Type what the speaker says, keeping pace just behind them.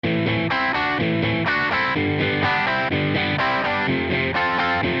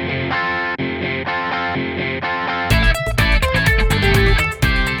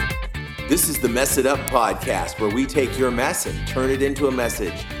Mess It Up podcast, where we take your mess and turn it into a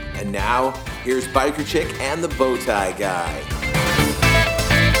message. And now, here's Biker Chick and the Bowtie Guy.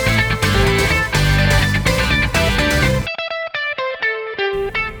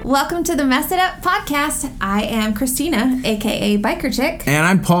 Welcome to the Mess It Up podcast. I am Christina, aka Biker Chick. And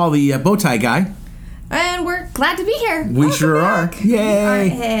I'm Paul, the Bowtie Guy. And we're glad to be here. We sure are. Yay! We are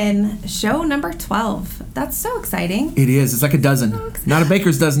in show number 12. That's so exciting. It is. It's like a dozen. So not a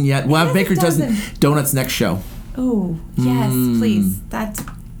baker's dozen yet. We'll have Baker's dozen donuts next show. Oh, yes, please.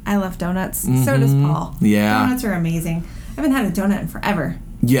 I love donuts. Mm-hmm. So does Paul. Yeah. Donuts are amazing. I haven't had a donut in forever.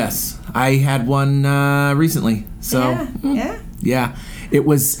 Yes. I had one recently. So Yeah. It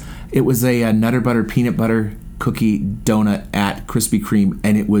was a Nutter Butter peanut butter cookie donut at Krispy Kreme,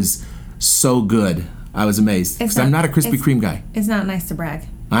 and it was so good. I was amazed because I'm not a Krispy Kreme guy. It's not nice to brag.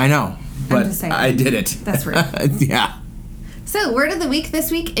 I know, but I did it. That's rude. Yeah. So, word of the week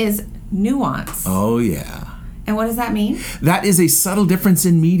this week is nuance. Oh, yeah. And what does that mean? That is a subtle difference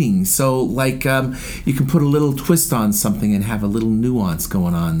in meaning. So, like, you can put a little twist on something and have a little nuance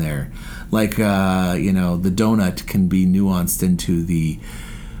going on there. Like, the donut can be nuanced into the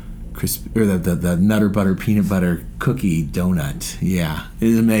the Nutter Butter peanut butter cookie donut. Yeah, it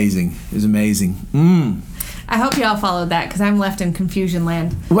is amazing. It's amazing. I hope you all followed that because I'm left in confusion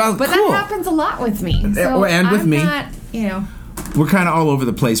land. But cool. That happens a lot with me. So and with me, not, we're kind of all over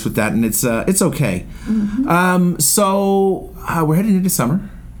the place with that, and it's okay. Mm-hmm. So we're heading into summer.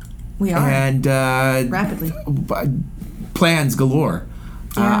 We are, and rapidly. Plans galore.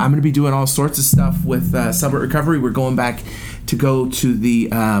 Yeah. I'm going to be doing all sorts of stuff with Summit Recovery. We're going back to go to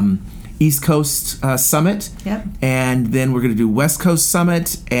the East Coast Summit. Yep. And then we're going to do West Coast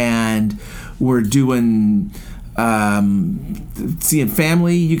Summit. And we're doing seeing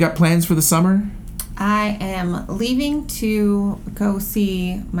family. You got plans for the summer? I am leaving to go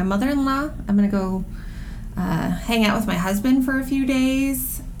see my mother-in-law. I'm going to go hang out with my husband for a few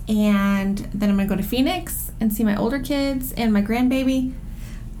days. And then I'm going to go to Phoenix and see my older kids and my grandbaby.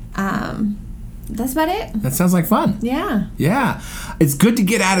 That's about it. That sounds like fun. Yeah. Yeah. It's good to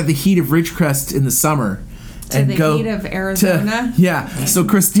get out of the heat of Ridgecrest in the summer. To the heat of Arizona. So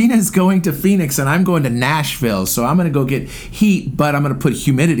Christina's going to Phoenix and I'm going to Nashville. So I'm going to go get heat, but I'm going to put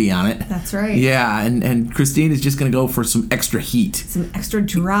humidity on it. That's right. Yeah, and Christina's just going to go for some extra heat. Some extra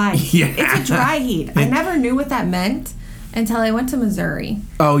dry heat. Yeah. It's a dry heat. I never knew what that meant until I went to Missouri in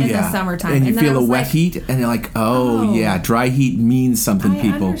the summertime. And you feel a wet heat, and you're like, yeah, dry heat means something,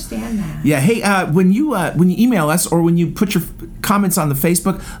 people. I understand that. Yeah, hey, when you email us or when you put your comments on the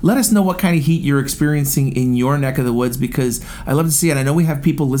Facebook, let us know what kind of heat you're experiencing in your neck of the woods, because I love to see it. I know we have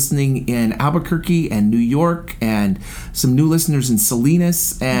people listening in Albuquerque and New York and some new listeners in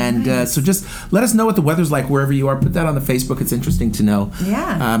Salinas, and so just let us know what the weather's like wherever you are. Put that on the Facebook. It's interesting to know.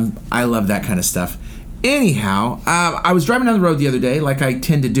 Yeah. I love that kind of stuff. Anyhow, I was driving down the road the other day, like I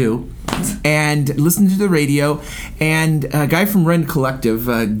tend to do, and listening to the radio, and a guy from Rend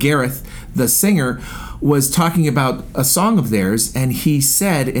Collective, Gareth, the singer, was talking about a song of theirs, and he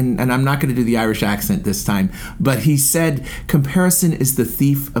said, and I'm not going to do the Irish accent this time, but he said, comparison is the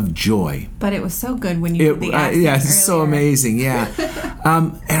thief of joy. But it was so good when you did the accent yeah, it's so amazing, yeah.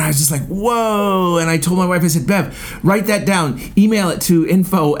 And I was just like, whoa, and I told my wife, I said, Bev, write that down, email it to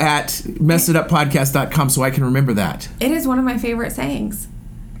info@messituppodcast.com so I can remember that. It is one of my favorite sayings.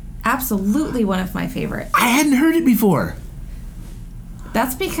 Absolutely one of my favorites. I hadn't heard it before.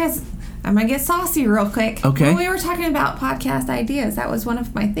 That's because I'm going to get saucy real quick. Okay. When we were talking about podcast ideas, that was one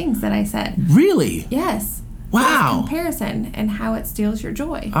of my things that I said. Really? Yes. Wow. Comparison and how it steals your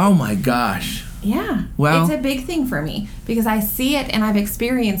joy. Oh my gosh. Yeah. Well, it's a big thing for me because I see it and I've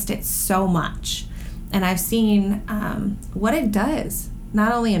experienced it so much. And I've seen what it does,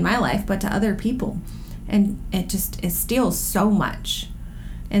 not only in my life, but to other people. And it steals so much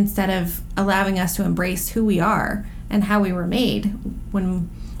instead of allowing us to embrace who we are and how we were made.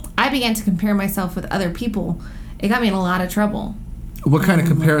 When I began to compare myself with other people, it got me in a lot of trouble. What kind of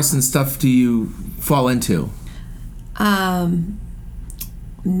comparison stuff do you fall into?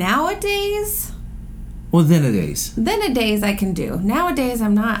 Nowadays. Well, then-a-days. Then-a-days I can do. Nowadays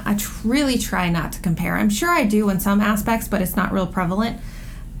I'm not. I really try not to compare. I'm sure I do in some aspects, but it's not real prevalent.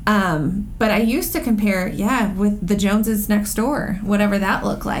 But I used to compare, with the Joneses next door, whatever that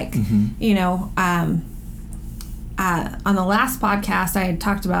looked like. Mm-hmm. On the last podcast, I had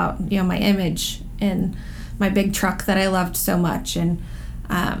talked about, my image and my big truck that I loved so much. And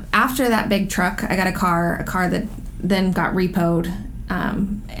after that big truck, I got a car that then got repoed,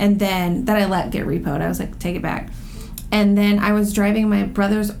 and then that I let get repoed. I was like, take it back. And then I was driving my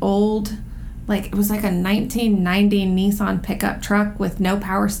brother's old, it was like a 1990 Nissan pickup truck with no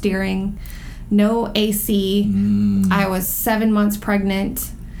power steering. no AC. I was 7 months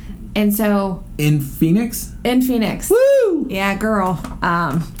pregnant. And so... In Phoenix? In Phoenix. Woo! Yeah, girl.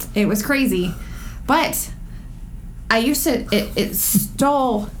 It was crazy. But I used to... It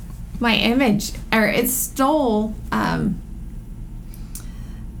stole my image. Or it stole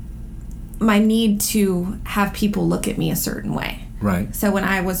my need to have people look at me a certain way. Right. So when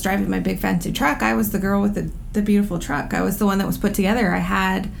I was driving my big fancy truck, I was the girl with the beautiful truck. I was the one that was put together. I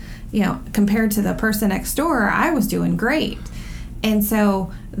had, compared to the person next door, I was doing great. And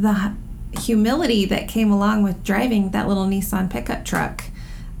so the humility that came along with driving that little Nissan pickup truck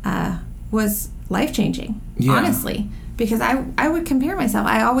was life-changing, honestly. Because I would compare myself.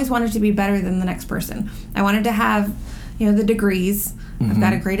 I always wanted to be better than the next person. I wanted to have, the degrees. I've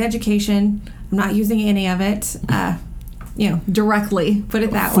got a great education. I'm not using any of it. Directly, put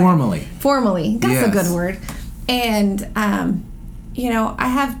it that way. Formally. That's a good word. And, I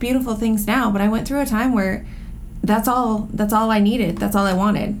have beautiful things now, but I went through a time where that's all I needed. That's all I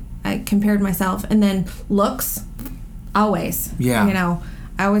wanted. I compared myself. And then looks, always. Yeah.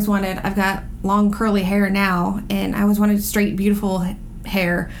 I always wanted, I've got long curly hair now, and I always wanted straight, beautiful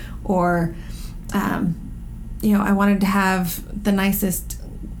hair. Or, I wanted to have the nicest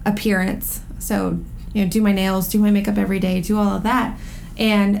appearance. So, do my nails, do my makeup every day, do all of that.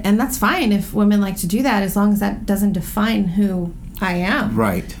 And that's fine if women like to do that, as long as that doesn't define who I am.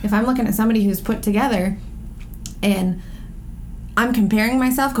 Right. If I'm looking at somebody who's put together and I'm comparing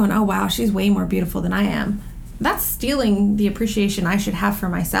myself, going, oh, wow, she's way more beautiful than I am, that's stealing the appreciation I should have for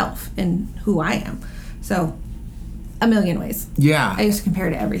myself and who I am. So, a million ways. Yeah. I used to compare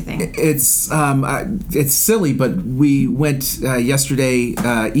to everything. It's silly, but we went yesterday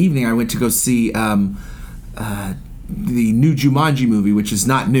evening. I went to go see the new Jumanji movie, which is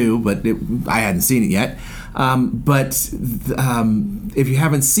not new, but I hadn't seen it yet. But if you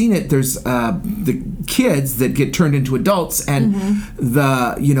haven't seen it, there's the kids that get turned into adults, and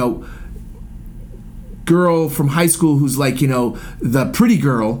the girl from high school who's like the pretty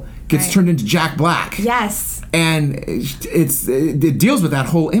girl gets turned into Jack Black. Yes. And it deals with that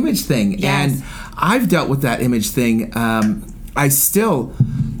whole image thing. Yes. And I've dealt with that image thing. I'm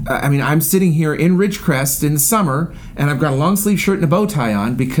sitting here in Ridgecrest in the summer, and I've got a long sleeve shirt and a bow tie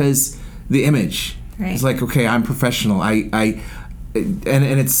on because the image is like, okay, I'm professional. And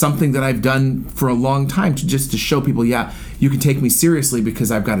it's something that I've done for a long time to show people, yeah, you can take me seriously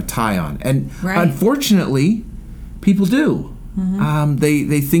because I've got a tie on. And unfortunately, people do.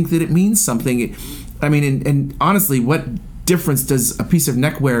 They think that it means something. And honestly, what difference does a piece of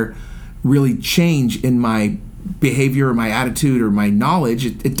neckwear really change in my behavior or my attitude or my knowledge?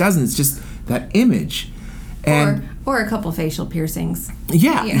 It doesn't. It's just that image. And or a couple facial piercings.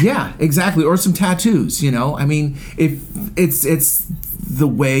 Yeah, exactly. Or some tattoos, if it's the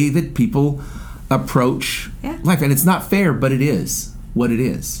way that people approach life. And it's not fair, but it is what it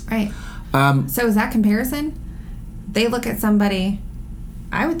is. Right. So is that comparison? They look at somebody,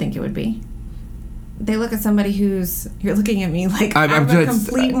 I would think it would be. They look at somebody who's, you're looking at me like I'm a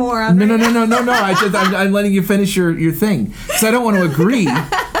complete moron. No. I'm letting you finish your thing. So I don't want to agree.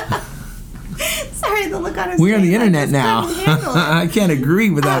 Sorry, the look on his face. We're on the internet now. I can't agree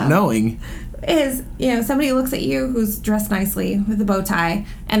without knowing. Is, somebody looks at you who's dressed nicely with a bow tie,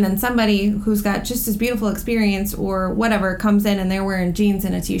 and then somebody who's got just as beautiful experience or whatever comes in and they're wearing jeans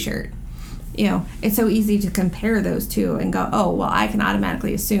and a t-shirt. It's so easy to compare those two and go, oh, well, I can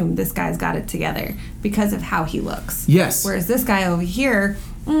automatically assume this guy's got it together because of how he looks. Yes. Whereas this guy over here,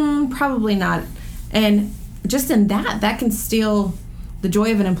 probably not. And just in that can steal the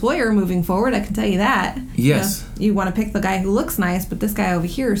joy of an employer moving forward. I can tell you that. Yes. You want to pick the guy who looks nice, but this guy over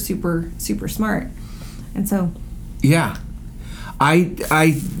here is super, super smart. And so. Yeah.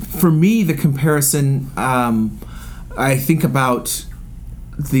 For me, the comparison, I think about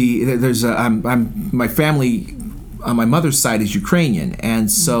my family on my mother's side is Ukrainian, and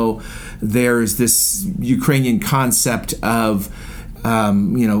so there's this Ukrainian concept of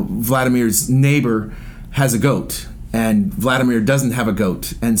Vladimir's neighbor has a goat and Vladimir doesn't have a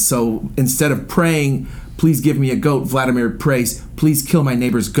goat, and so instead of praying, please give me a goat, Vladimir prays, please kill my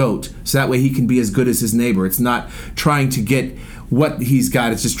neighbor's goat, so that way he can be as good as his neighbor. It's not trying to get what he's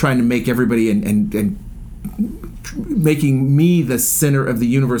got, it's just trying to make everybody and making me the center of the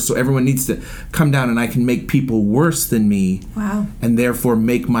universe, so everyone needs to come down and I can make people worse than me. Wow. And therefore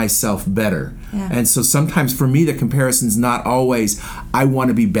make myself better. Yeah. And so sometimes for me the comparison's not always I want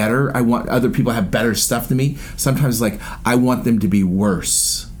to be better, I want other people to have better stuff than me. Sometimes like I want them to be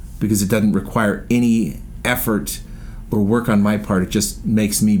worse because it doesn't require any effort or work on my part. It just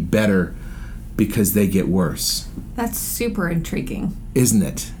makes me better because they get worse. That's super intriguing. Isn't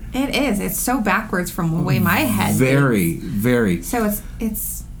it? It is. It's so backwards from the way my head Very, thinks. very. So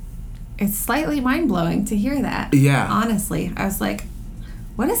it's slightly mind-blowing to hear that. Yeah. Honestly. I was like,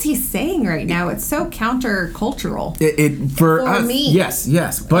 what is he saying right now? It's so countercultural. For us, me.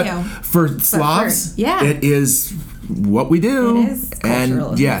 Yes. But for Slavs, it is what we do. It is cultural.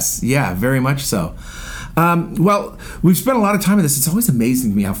 And yes, very much so. Well, we've spent a lot of time on this. It's always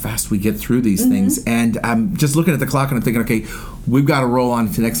amazing to me how fast we get through these things. And I'm just looking at the clock and I'm thinking, okay, we've got to roll on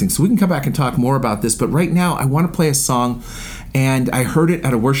to the next thing. So we can come back and talk more about this. But right now, I want to play a song. And I heard it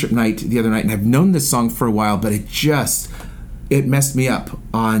at a worship night the other night. And I've known this song for a while, but it messed me up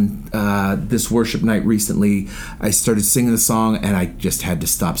on this worship night recently. I started singing the song, and I just had to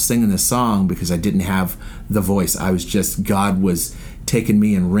stop singing the song because I didn't have the voice. God was taking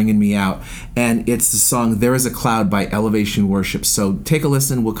me and wringing me out. And it's the song There Is a Cloud by Elevation Worship. So take a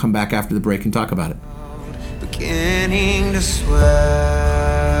listen. We'll come back after the break and talk about it. Beginning to swell.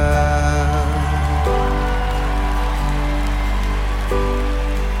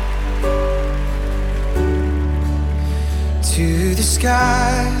 To the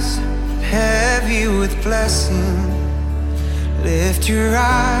skies, heavy with blessing. Lift your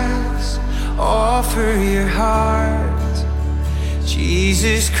eyes, offer your heart.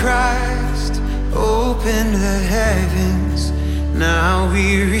 Jesus Christ, open the heavens. Now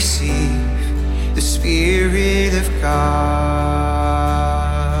we receive the Spirit of God.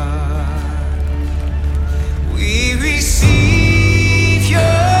 We receive your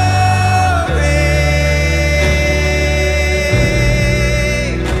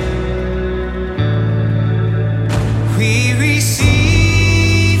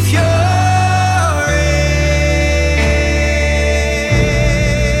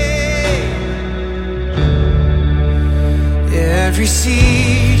every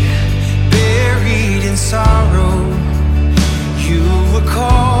seed buried in sorrow, you will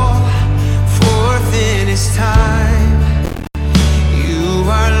call forth in His time. You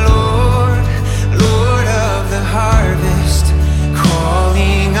are Lord, Lord of the harvest,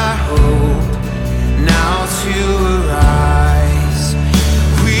 calling our hope now to arise.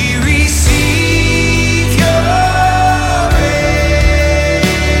 We receive your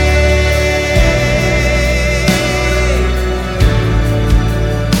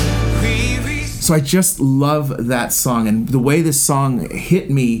So I just love that song, and the way this song hit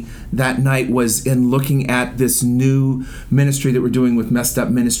me that night was in looking at this new ministry that we're doing with Messed Up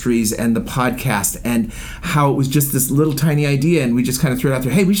Ministries and the podcast, and how it was just this little tiny idea, and we just kind of threw it out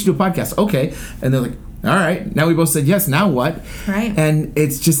there, hey, we should do a podcast. Okay. And they're like, all right. Now we both said yes, now what? Right. And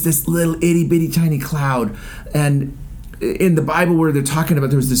it's just this little itty bitty tiny cloud. And in the Bible where they're talking about,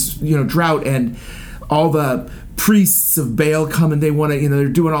 there was this, drought, and all the priests of Baal come and they want to, they're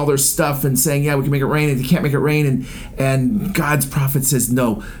doing all their stuff and saying, yeah, we can make it rain, and they can't make it rain, and God's prophet says,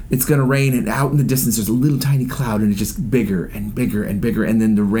 no, it's going to rain, and out in the distance there's a little tiny cloud, and it's just bigger and bigger and bigger, and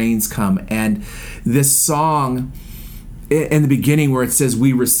then the rains come. And this song in the beginning where it says,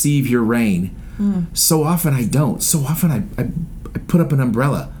 we receive your rain, so often I don't. So often I put up an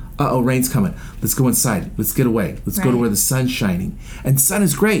umbrella. Uh-oh, rain's coming. Let's go inside. Let's get away. Let's go to where the sun's shining. And sun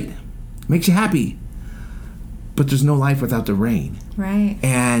is great. Makes you happy. But there's no life without the rain. Right.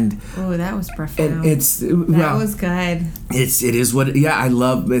 And oh, that was profound. That was good. It is what. I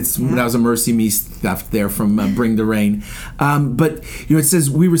love. That was a Mercy Me stuff there from Bring the Rain. But it says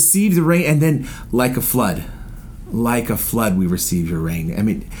we receive the rain, and then like a flood, we receive your rain. I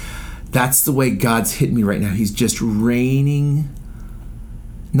mean, that's the way God's hit me right now. He's just raining,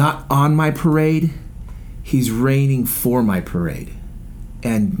 not on my parade. He's raining for my parade,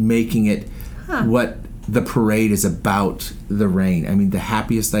 and making it what the parade is about. The rain. I mean, the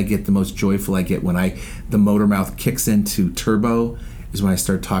happiest I get, the most joyful I get when the motor mouth kicks into turbo is when I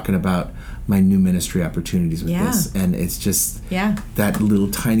start talking about my new ministry opportunities with this. And it's just that little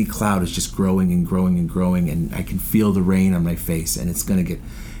tiny cloud is just growing and growing and growing, and I can feel the rain on my face, and it's going to get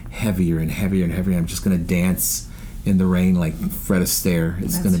heavier and heavier and heavier. I'm just going to dance in the rain like Fred Astaire.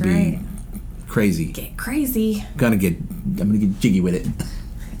 It's going to be crazy. Get crazy. I'm going to get jiggy with it.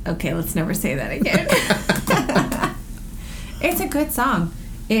 Okay, let's never say that again. It's a good song.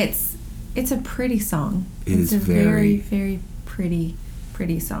 It's a pretty song. It's a very, very pretty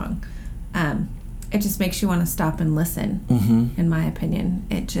song. It just makes you want to stop and listen. In my opinion,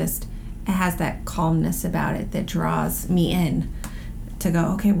 it has that calmness about it that draws me in to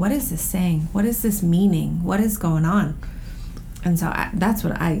go, okay, what is this saying? What is this meaning? What is going on? And so that's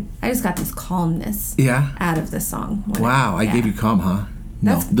what I just got this calmness out of this song. Wow, I gave you calm, huh?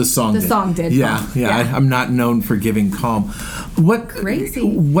 No, the song did. The song did. Yeah. I'm not known for giving calm. What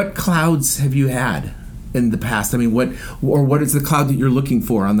clouds have you had in the past? I mean, what is the cloud that you're looking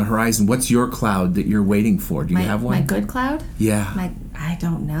for on the horizon? What's your cloud that you're waiting for? Do you have one? My good cloud? Yeah. I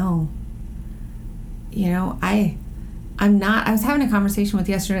don't know. You know, I'm not. I was having a conversation with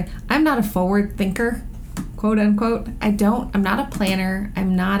yesterday. I'm not a forward thinker, quote unquote. I'm not a planner.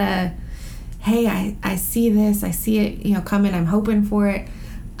 I'm not a, hey, I see this, I see it, you know, coming. I'm hoping for it.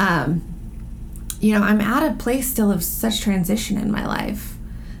 You know, I'm at a place still of such transition in my life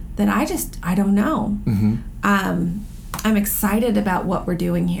that I don't know. Mm-hmm. I'm excited about what we're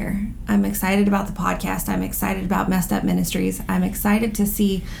doing here. I'm excited about the podcast. I'm excited about Messed Up Ministries. I'm excited to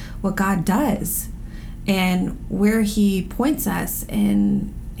see what God does and where he points us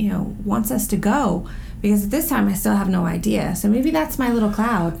and, you know, wants us to go. Because at this time I still have no idea. So maybe that's my little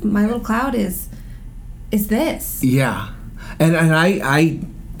cloud. My little cloud is this. Yeah. And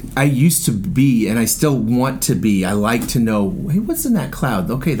I used to be, and I still want to be, I like to know, hey, what's in that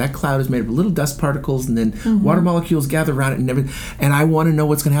cloud? Okay, that cloud is made of little dust particles, and then water molecules gather around it, and everything. And I want to know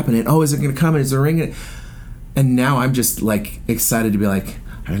what's going to happen. And, is it going to come? And is there a ring? And now I'm just, like, excited to be like,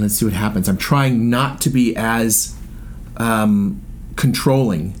 all right, let's see what happens. I'm trying not to be as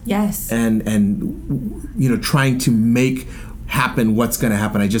controlling. Yes. And you know, trying to make happen what's going to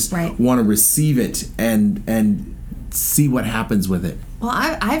happen. I just want to receive it and see what happens with it. Well,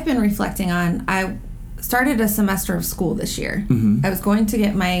 I've been reflecting on, I started a semester of school this year. Mm-hmm. I was going to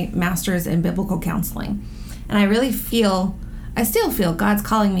get my master's in biblical counseling. And I still feel God's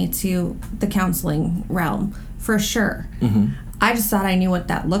calling me to the counseling realm, for sure. Mm-hmm. I just thought I knew what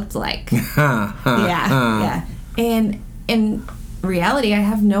that looked like. Yeah. And in reality, I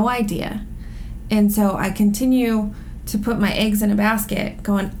have no idea. And so I continue to put my eggs in a basket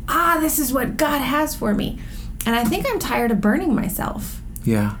going, this is what God has for me. And I think I'm tired of burning myself.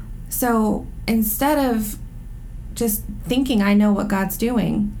 Yeah. So instead of just thinking I know what God's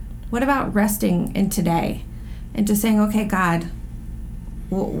doing, what about resting in today and just saying, okay, God,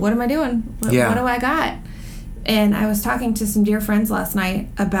 what am I doing? What do I got? And I was talking to some dear friends last night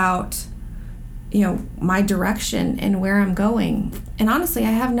about, you know, my direction and where I'm going. And honestly,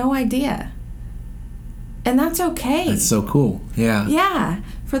 I have no idea. And that's okay. That's so cool. Yeah. Yeah.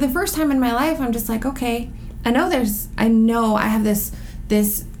 For the first time in my life, I'm just like, okay, I know I have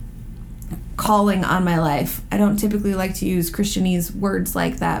this calling on my life. I don't typically like to use Christianese words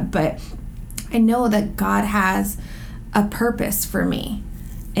like that, but I know that God has a purpose for me.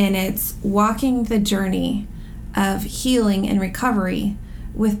 And it's walking the journey of healing and recovery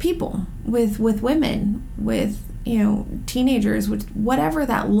with people, with women, with, you know, teenagers, with whatever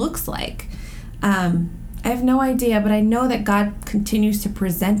that looks like. I have no idea, but I know that God continues to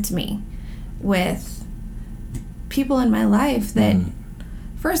present me with people in my life that,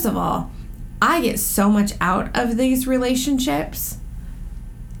 first of all, I get so much out of these relationships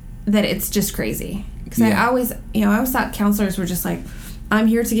that it's just crazy. Because I always thought counselors were just like, I'm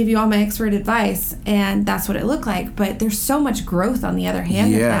here to give you all my expert advice, and that's what it looked like. But there's so much growth on the other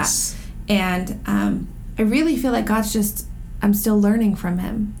hand of that. And I really feel like I'm still learning from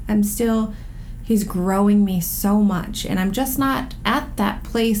him. He's growing me so much. And I'm just not at that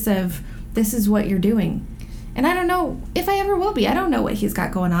place of, this is what you're doing. And I don't know if I ever will be. I don't know what he's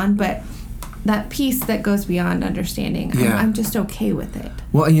got going on, but that peace that goes beyond understanding, I'm just okay with it.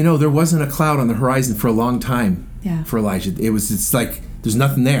 Well, you know, there wasn't a cloud on the horizon for a long time for Elijah. It's like there's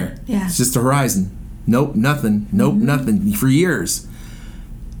nothing there. Yeah. It's just a horizon. Nope, nothing. Nope, nothing. For years.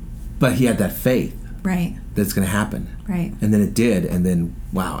 But he had that faith. Right. That's going to happen. Right. And then it did, and then,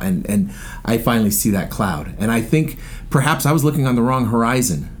 wow. And I finally see that cloud. And I think perhaps I was looking on the wrong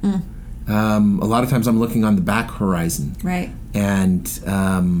horizon. A lot of times I'm looking on the back horizon. Right. And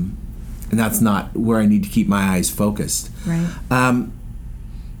that's not where I need to keep my eyes focused. Right.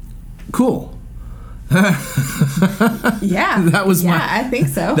 Cool. Yeah. That was I think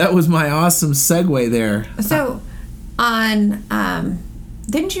so. That was my awesome segue there. So,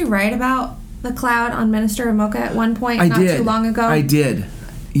 didn't you write about the cloud on Minister Amoka at one point too long ago? I did.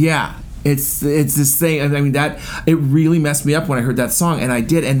 Yeah. It's this thing. I mean, that it really messed me up when I heard that song, and I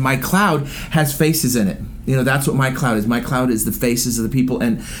did. And my cloud has faces in it. You know, that's what my cloud is. My cloud is the faces of the people.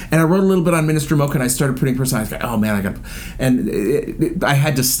 And I wrote a little bit on Minister Amoka, and I started putting personalities. Oh man, I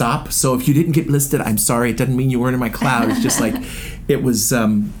had to stop. So if you didn't get listed, I'm sorry. It doesn't mean you weren't in my cloud. It's just like it was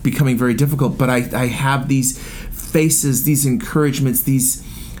becoming very difficult. But I have these faces, these encouragements, these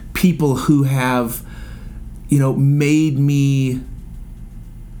people who have, you know, made me.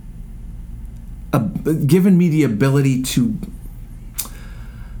 Given me the ability to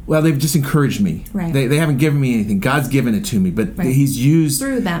Well, they've just encouraged me. Right. They haven't given me anything. God's given it to me, but Right. He's used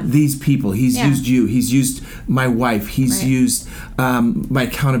Through them. these people. He's Yeah. used you. He's used my wife. He's Right. used my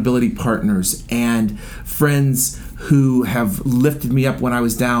accountability partners and friends who have lifted me up when I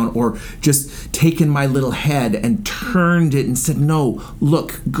was down, or just taken my little head and turned it and said, "No,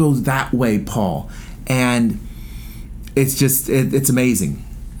 look, go that way, Paul." And it's just, it's amazing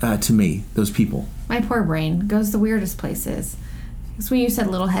to me, those people. My poor brain goes the weirdest places. Because when you said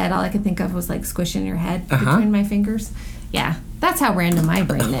little head, all I could think of was like squishing your head between my fingers. Yeah, that's how random my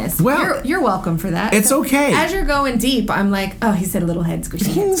brain is. Well, you're welcome for that. it's okay. As you're going deep, I'm like, oh, he said little head,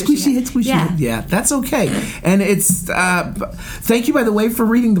 squishy head, Squishy head, squishy head. Yeah, that's okay. And it's, thank you, by the way, for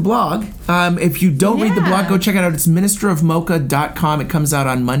reading the blog. If you don't read the blog, go check it out. It's ministerofmocha.com. It comes out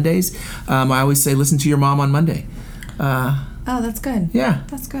on Mondays. I always say, listen to your mom on Monday. Oh, that's good. Yeah.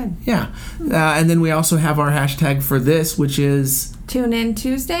 That's good. Yeah. And then we also have our hashtag for this, which is Tune in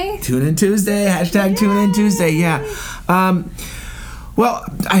Tuesday. Tune in Tuesday. Hashtag Tune in Tuesday. Yeah. Well,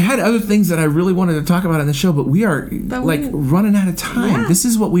 I had other things that I really wanted to talk about on the show, but we are running out of time. Yeah. This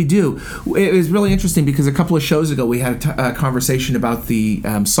is what we do. It was really interesting because a couple of shows ago we had a conversation about the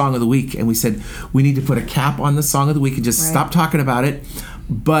Song of the Week, and we said we need to put a cap on the Song of the Week and just stop talking about it.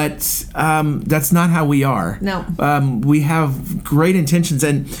 But that's not how we are. No. We have great intentions,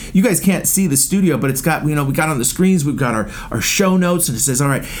 and you guys can't see the studio, but it's got, we got on the screens, we've got our show notes, and it says, all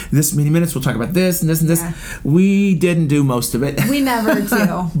right, this many minutes we'll talk about this and this and this. Yeah. We didn't do most of it. We never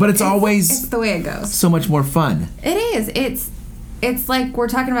do. But it's always it's the way it goes. so much more fun. It is. It's like we're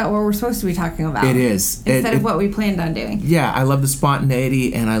talking about what we're supposed to be talking about. It is. Instead of what we planned on doing. Yeah, I love the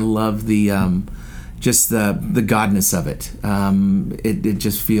spontaneity, and I love the just the godness of it. It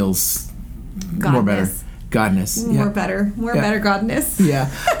just feels more better. Godness. More Yeah. better. More better godness. Yeah.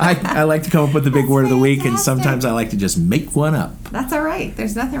 I like to come up with the big word of the week, and fantastic. sometimes I like to just make one up. That's all right.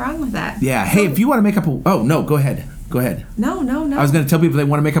 There's nothing wrong with that. Yeah. Hey, if you want to make up a... Oh, no, go ahead. Go ahead. No. I was going to tell people if they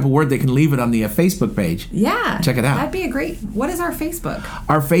want to make up a word, they can leave it on the Facebook page. Yeah. Check it out. That'd be a great... What is our Facebook?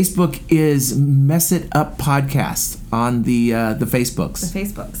 Our Facebook is Mess It Up Podcast on the Facebooks. The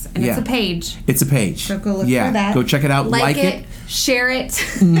Facebooks. And Yeah. it's a page. It's a page. So go look yeah. for that. Go check it out. Like it. Share it.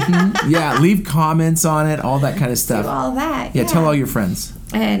 Yeah. Leave comments on it. All that kind of stuff. Do all that. Yeah. Tell all your friends.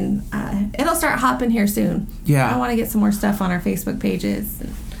 And it'll start hopping here soon. Yeah. I want to get some more stuff on our Facebook pages.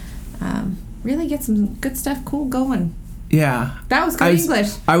 And, really get some good stuff cool going. Yeah. That was good English.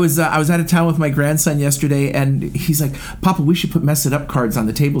 I was out of town with my grandson yesterday, and he's like, "Papa, we should put Mess It Up cards on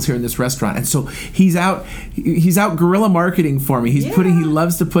the tables here in this restaurant." And so he's out guerrilla marketing for me. He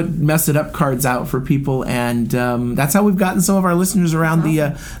loves to put Mess It Up cards out for people, and that's how we've gotten some of our listeners around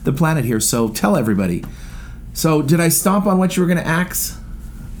the planet here. So tell everybody. So did I stomp on what you were going to axe?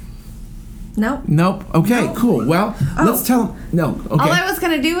 Nope. Okay, No. cool. Well, let's tell... No, okay. All I was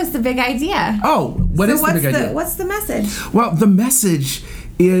going to do was the big idea. Oh, what is the big idea? What's the message? Well, the message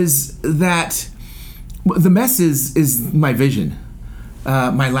is that... The mess is my vision,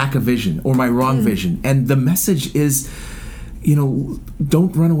 my lack of vision, or my wrong vision. And the message is,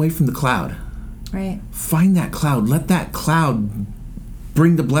 don't run away from the cloud. Right. Find that cloud. Let that cloud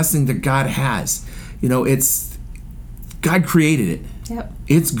bring the blessing that God has. It's... God created it. Yep.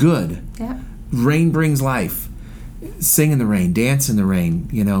 It's good. Yep. Rain brings life. Sing in the rain, dance in the rain,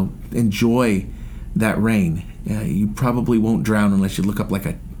 enjoy that rain. You probably won't drown unless you look up like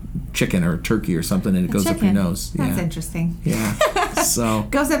a chicken or a turkey or something and it goes up your nose. That's interesting. Yeah. So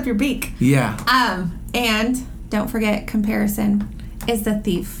goes up your beak. Yeah. And don't forget, comparison is the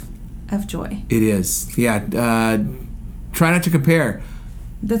thief of joy. It is. Yeah. Try not to compare.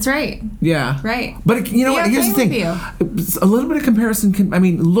 That's right. Yeah. Right. But what? Here's the thing. A little bit of comparison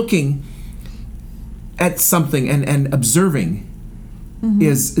looking at something and observing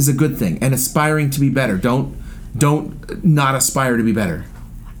is a good thing, and aspiring to be better. Don't not aspire to be better.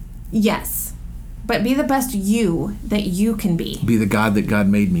 Yes. But be the best you that you can be. Be the God that God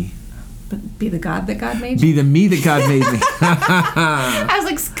made me. But be the God that God made you. Be the me that God made me. I was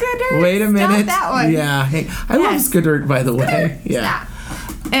like, Scudert. Wait a minute. Stop that one. Yeah. Hey, I love Scudert, by the way. Yeah. Stop.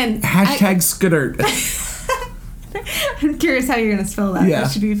 And hashtag Scudert. I'm curious how you're going to spell that. Yeah.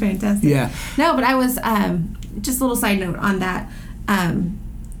 That should be fantastic. Yeah. No, but I was, just a little side note on that. I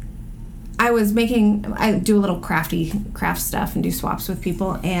do a little craft stuff and do swaps with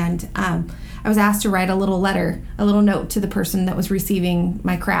people. And I was asked to write a little note to the person that was receiving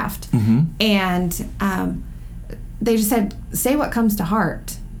my craft. Mm-hmm. And they just said, say what comes to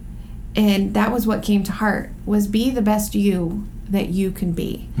heart. And that was what came to heart, was be the best you that you can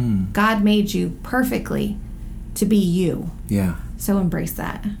be. God made you perfectly to be you. Yeah. So embrace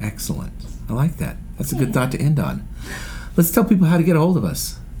that. Excellent. I like that. That's a good thought to end on. Let's tell people how to get a hold of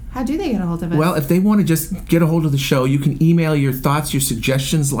us. How do they get a hold of us? Well, if they want to just get a hold of the show, you can email your thoughts, your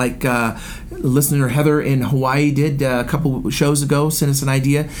suggestions, like listener Heather in Hawaii did a couple shows ago, sent us an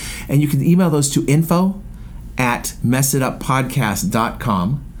idea. And you can email those to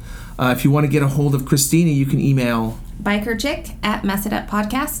info@messituppodcast.com. If you want to get a hold of Christina, you can email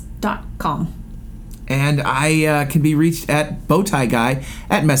bikerchick@messituppodcast.com. And I can be reached at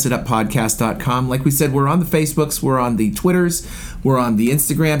bowtieguy@messituppodcast.com. Like we said, we're on the Facebooks, we're on the Twitters, we're on the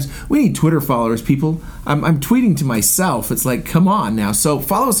Instagrams. We need Twitter followers, people. I'm tweeting to myself. It's like, come on now. So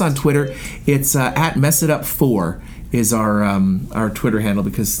follow us on Twitter. It's at messitup4 is our Twitter handle,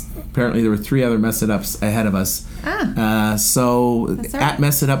 because apparently there were 3 other Mess It Ups ahead of us. So That's right. at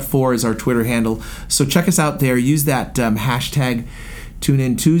messitup4 is our Twitter handle. So check us out there. Use that hashtag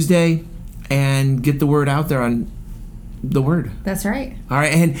TuneInTuesday. And get the word out there on the word. That's right. All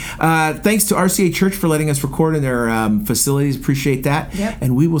right, and thanks to RCA Church for letting us record in their facilities. Appreciate that. Yep.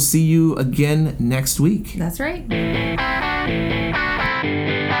 And we will see you again next week. That's right.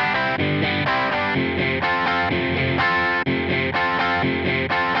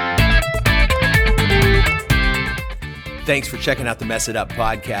 Thanks for checking out the Mess It Up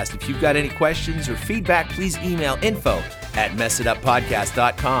podcast. If you've got any questions or feedback, please email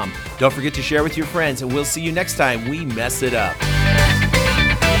info@messituppodcast.com. Don't forget to share with your friends, and we'll see you next time we mess it up.